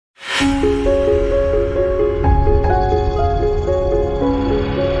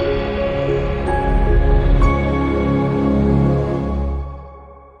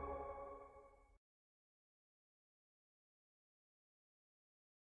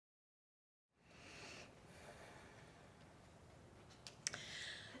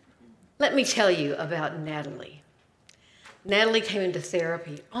Let me tell you about Natalie. Natalie came into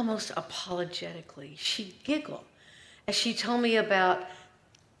therapy almost apologetically. She'd giggle as she told me about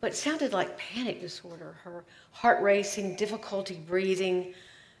what sounded like panic disorder, her heart racing, difficulty breathing.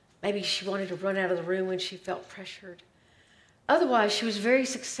 Maybe she wanted to run out of the room when she felt pressured. Otherwise, she was very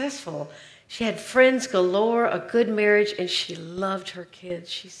successful. She had friends galore, a good marriage, and she loved her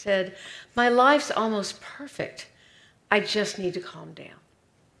kids. She said, "My life's almost perfect. I just need to calm down."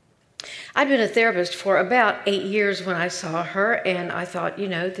 I'd been a therapist for about 8 years when I saw her, and I thought,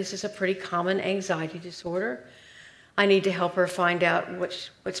 this is a pretty common anxiety disorder. I need to help her find out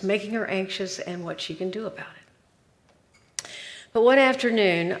what's making her anxious and what she can do about it. But one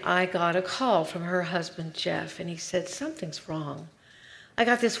afternoon, I got a call from her husband, Jeff, and he said, "Something's wrong. I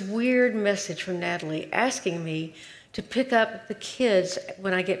got this weird message from Natalie asking me to pick up the kids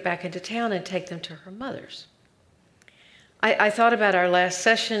when I get back into town and take them to her mother's." I thought about our last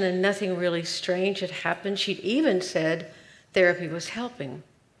session, and nothing really strange had happened. She'd even said therapy was helping.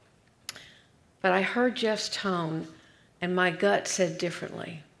 But I heard Jeff's tone, and my gut said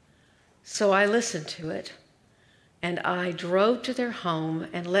differently. So I listened to it, and I drove to their home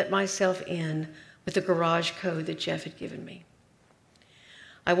and let myself in with the garage code that Jeff had given me.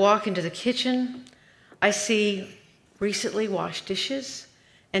 I walk into the kitchen. I see recently washed dishes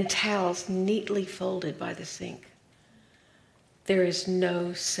and towels neatly folded by the sink. There is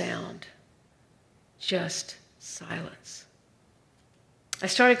no sound, just silence. I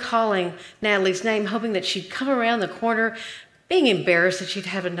started calling Natalie's name, hoping that she'd come around the corner, being embarrassed that she'd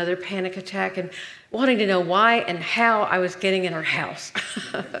have another panic attack and wanting to know why and how I was getting in her house.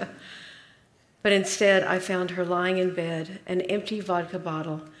 But instead, I found her lying in bed, an empty vodka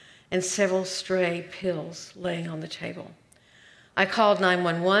bottle, and several stray pills laying on the table. I called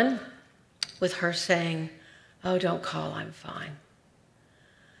 911 with her saying, "Oh, don't call, I'm fine."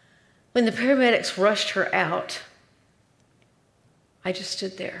 When the paramedics rushed her out, I just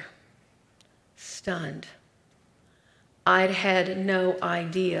stood there, stunned. I'd had no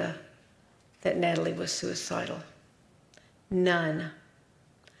idea that Natalie was suicidal. None.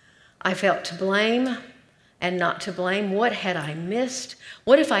 I felt to blame and not to blame. What had I missed?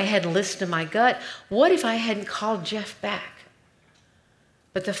 What if I hadn't listened to my gut? What if I hadn't called Jeff back?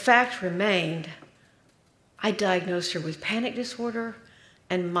 But the fact remained, I diagnosed her with panic disorder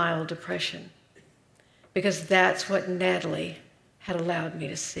and mild depression, because that's what Natalie had allowed me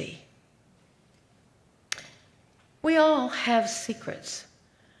to see. We all have secrets,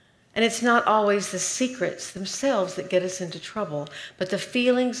 and it's not always the secrets themselves that get us into trouble, but the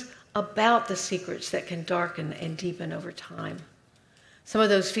feelings about the secrets that can darken and deepen over time. Some of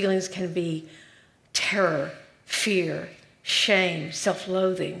those feelings can be terror, fear, shame,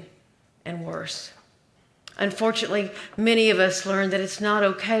 self-loathing, and worse. Unfortunately, many of us learn that it's not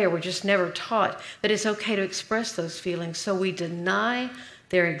okay, or we're just never taught that it's okay to express those feelings, so we deny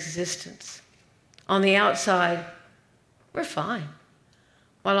their existence. On the outside, we're fine,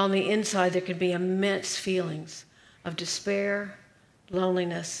 while on the inside there can be immense feelings of despair,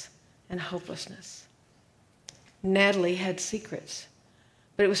 loneliness, and hopelessness. Natalie had secrets,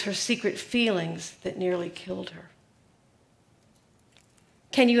 but it was her secret feelings that nearly killed her.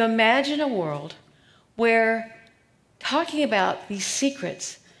 Can you imagine a world where talking about these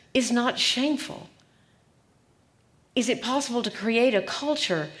secrets is not shameful? Is it possible to create a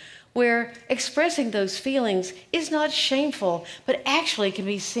culture where expressing those feelings is not shameful, but actually can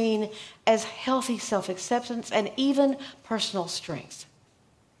be seen as healthy self-acceptance and even personal strength?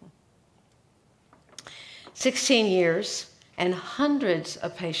 16 years and hundreds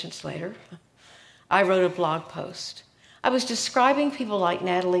of patients later, I wrote a blog post. I was describing people like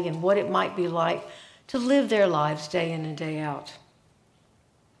Natalie and what it might be like to live their lives day in and day out.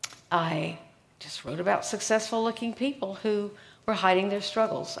 I just wrote about successful-looking people who were hiding their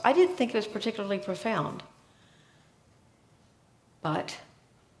struggles. I didn't think it was particularly profound. But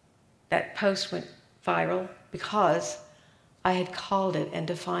that post went viral because I had called it and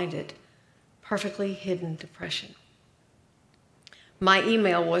defined it perfectly hidden depression. My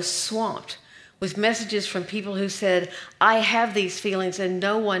email was swamped with messages from people who said, "I have these feelings and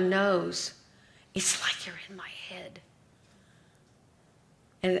no one knows. It's like you're in my head."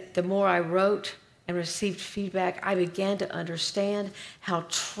 And the more I wrote and received feedback, I began to understand how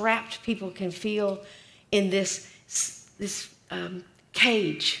trapped people can feel in this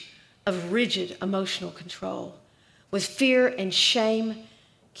cage of rigid emotional control, with fear and shame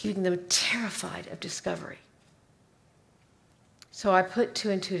keeping them terrified of discovery. So I put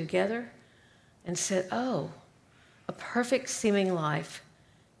two and two together and said, oh, a perfect seeming life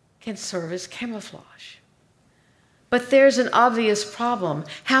can serve as camouflage. But there's an obvious problem.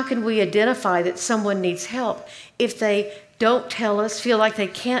 How can we identify that someone needs help if they don't tell us, feel like they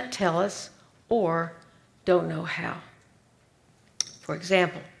can't tell us, or don't know how? For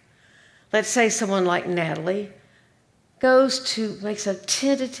example, let's say someone like Natalie makes a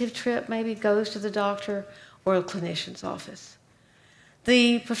tentative trip, maybe goes to the doctor or a clinician's office.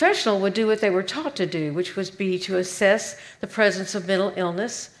 The professional would do what they were taught to do, which was to assess the presence of mental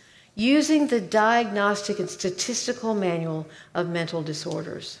illness using the Diagnostic and Statistical Manual of Mental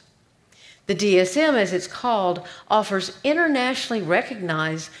Disorders. The DSM, as it's called, offers internationally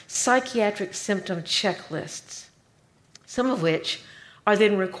recognized psychiatric symptom checklists, some of which are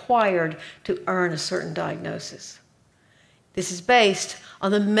then required to earn a certain diagnosis. This is based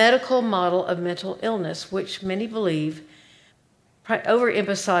on the medical model of mental illness, which many believe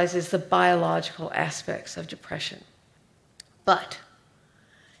overemphasizes the biological aspects of depression. But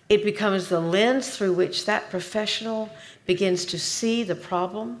it becomes the lens through which that professional begins to see the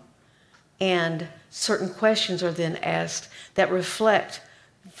problem, and certain questions are then asked that reflect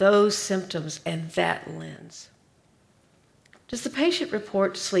those symptoms and that lens. Does the patient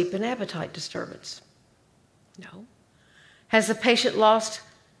report sleep and appetite disturbance? No. Has the patient lost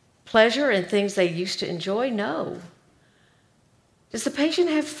pleasure in things they used to enjoy? No. Does the patient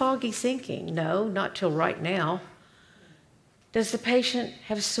have foggy thinking? No, not till right now. Does the patient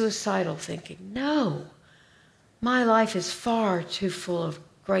have suicidal thinking? No. My life is far too full of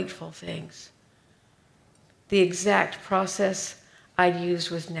grateful things. The exact process I'd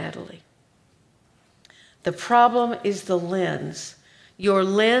used with Natalie. The problem is the lens. Your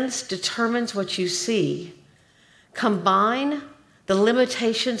lens determines what you see. Combine the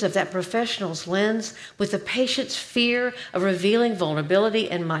limitations of that professional's lens with the patient's fear of revealing vulnerability,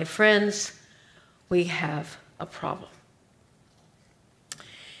 and my friends, we have a problem.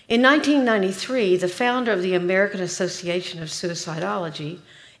 In 1993, the founder of the American Association of Suicidology,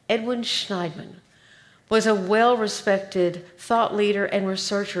 Edwin Schneidman, was a well-respected thought leader and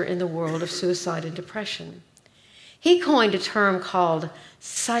researcher in the world of suicide and depression. He coined a term called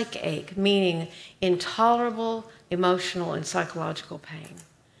psychache, meaning intolerable emotional and psychological pain.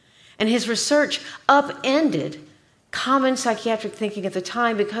 And his research upended common psychiatric thinking at the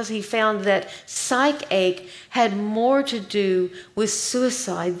time because he found that psychache had more to do with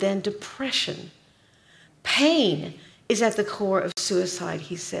suicide than depression. Pain is at the core of suicide,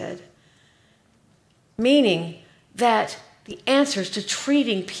 he said, meaning that the answers to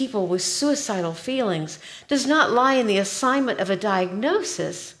treating people with suicidal feelings does not lie in the assignment of a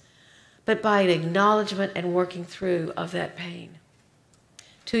diagnosis, but by an acknowledgement and working through of that pain.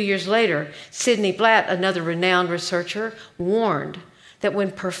 2 years later, Sidney Blatt, another renowned researcher, warned that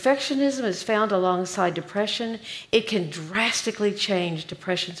when perfectionism is found alongside depression, it can drastically change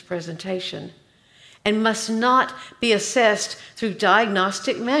depression's presentation and must not be assessed through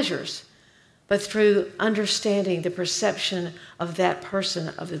diagnostic measures, but through understanding the perception of that person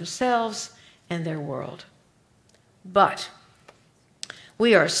of themselves and their world. But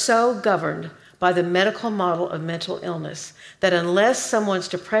we are so governed by the medical model of mental illness that unless someone's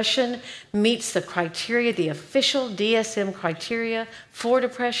depression meets the criteria, the official DSM criteria for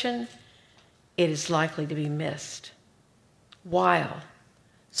depression, it is likely to be missed, while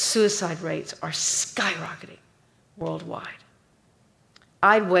suicide rates are skyrocketing worldwide.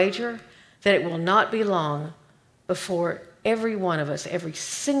 I'd wager that it will not be long before every one of us, every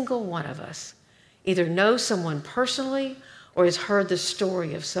single one of us, either knows someone personally or has heard the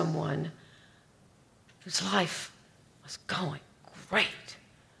story of someone whose life was going great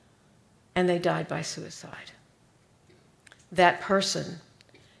and they died by suicide. That person,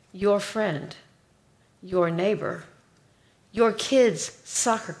 your friend, your neighbor, your kid's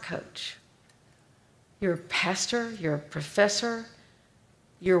soccer coach, your pastor, your professor,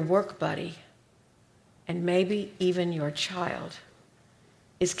 your work buddy, and maybe even your child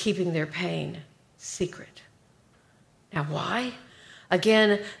is keeping their pain secret. Now, why?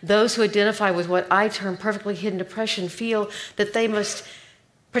 Again, those who identify with what I term perfectly hidden depression feel that they must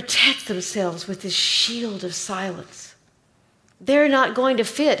protect themselves with this shield of silence. They're not going to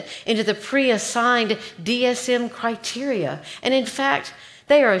fit into the pre-assigned DSM criteria. And in fact,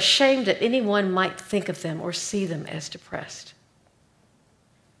 they are ashamed that anyone might think of them or see them as depressed.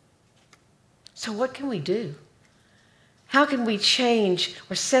 So what can we do? How can we change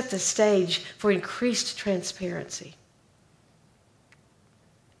or set the stage for increased transparency?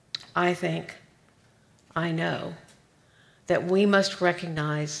 I know that we must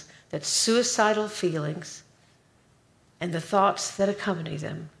recognize that suicidal feelings and the thoughts that accompany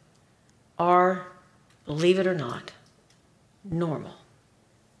them are, believe it or not, normal.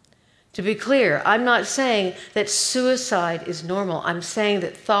 To be clear, I'm not saying that suicide is normal. I'm saying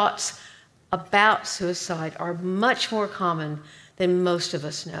that thoughts about suicide are much more common than most of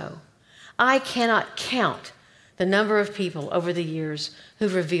us know. I cannot count the number of people over the years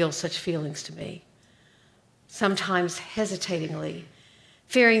who've revealed such feelings to me, sometimes hesitatingly,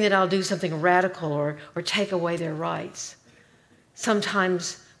 fearing that I'll do something radical or take away their rights,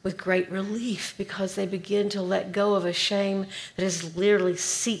 sometimes with great relief because they begin to let go of a shame that has literally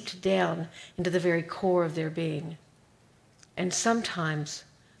seeped down into the very core of their being, and sometimes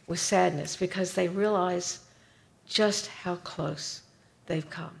with sadness because they realize just how close they've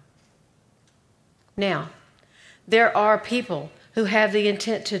come. Now, there are people who have the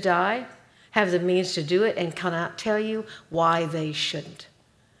intent to die, have the means to do it, and cannot tell you why they shouldn't.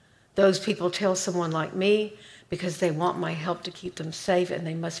 Those people tell someone like me because they want my help to keep them safe, and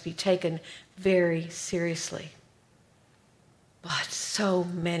they must be taken very seriously. But so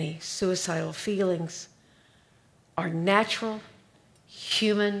many suicidal feelings are natural,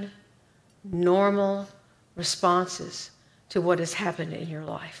 human, normal responses to what has happened in your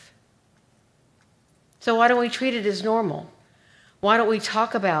life. So why don't we treat it as normal? Why don't we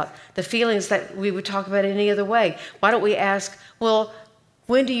talk about the feelings that we would talk about any other way? Why don't we ask, well,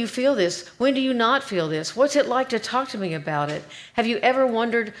 when do you feel this? When do you not feel this? What's it like to talk to me about it? Have you ever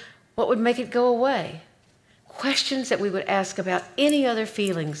wondered what would make it go away? Questions that we would ask about any other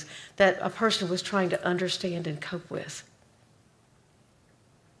feelings that a person was trying to understand and cope with.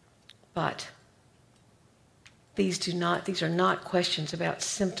 But these are not questions about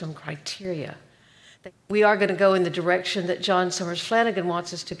symptom criteria. We are going to go in the direction that John Summers Flanagan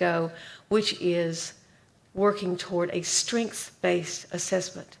wants us to go, which is working toward a strengths-based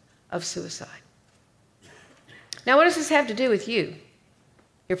assessment of suicide. Now, what does this have to do with you?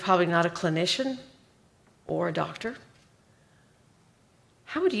 You're probably not a clinician or a doctor.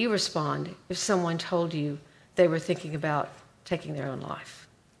 How would you respond if someone told you they were thinking about taking their own life?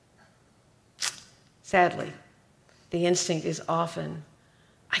 Sadly, the instinct is often,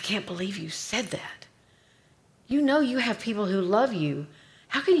 I can't believe you said that. You know you have people who love you.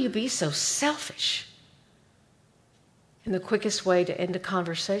 How can you be so selfish? And the quickest way to end a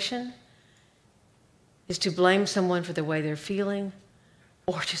conversation is to blame someone for the way they're feeling,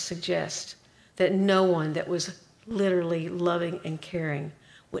 or to suggest that no one that was literally loving and caring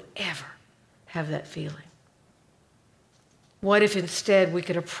would ever have that feeling. What if instead we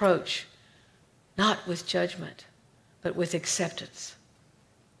could approach not with judgment, but with acceptance?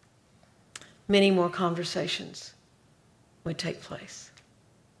 Many more conversations would take place.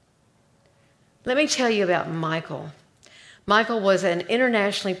 Let me tell you about Michael. Michael was an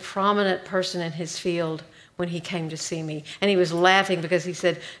internationally prominent person in his field when he came to see me. And he was laughing because he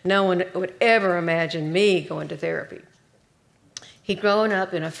said, no one would ever imagine me going to therapy. He'd grown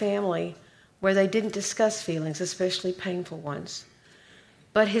up in a family where they didn't discuss feelings, especially painful ones.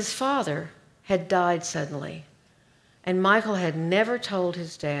 But his father had died suddenly, and Michael had never told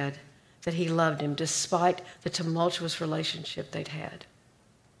his dad that he loved him, despite the tumultuous relationship they'd had.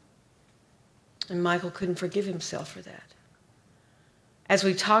 And Michael couldn't forgive himself for that. As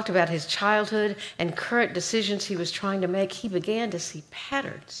we talked about his childhood and current decisions he was trying to make, he began to see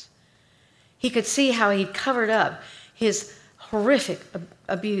patterns. He could see how he'd covered up his horrific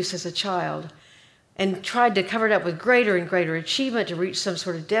abuse as a child and tried to cover it up with greater and greater achievement to reach some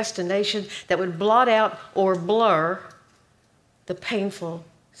sort of destination that would blot out or blur the painful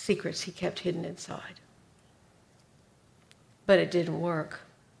secrets he kept hidden inside. But it didn't work.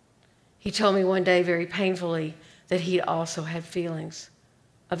 He told me one day very painfully that he'd also had feelings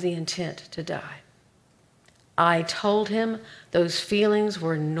of the intent to die. I told him those feelings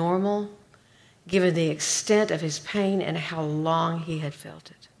were normal, given the extent of his pain and how long he had felt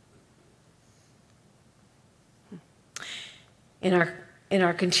it. In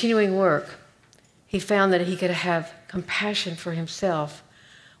our continuing work, he found that he could have compassion for himself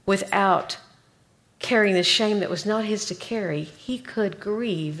without carrying the shame that was not his to carry. He could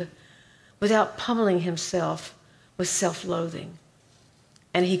grieve without pummeling himself with self-loathing,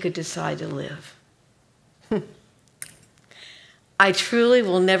 and he could decide to live. I truly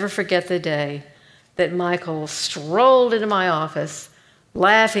will never forget the day that Michael strolled into my office,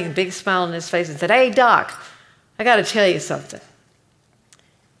 laughing, a big smile on his face, and said, "Hey, Doc, I got to tell you something.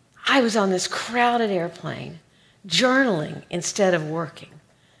 I was on this crowded airplane, journaling instead of working,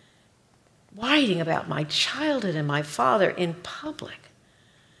 writing about my childhood and my father in public.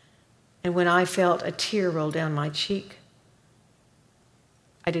 And when I felt a tear roll down my cheek,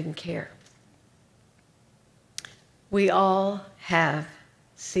 I didn't care. We all have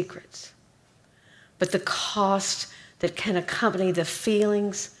secrets, but the cost that can accompany the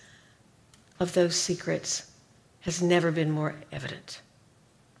feelings of those secrets has never been more evident.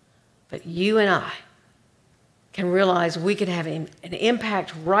 But you and I can realize we can have an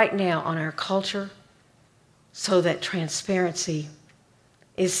impact right now on our culture so that transparency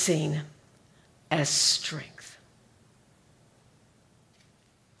is seen as strength.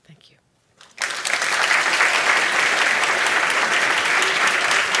 Thank you.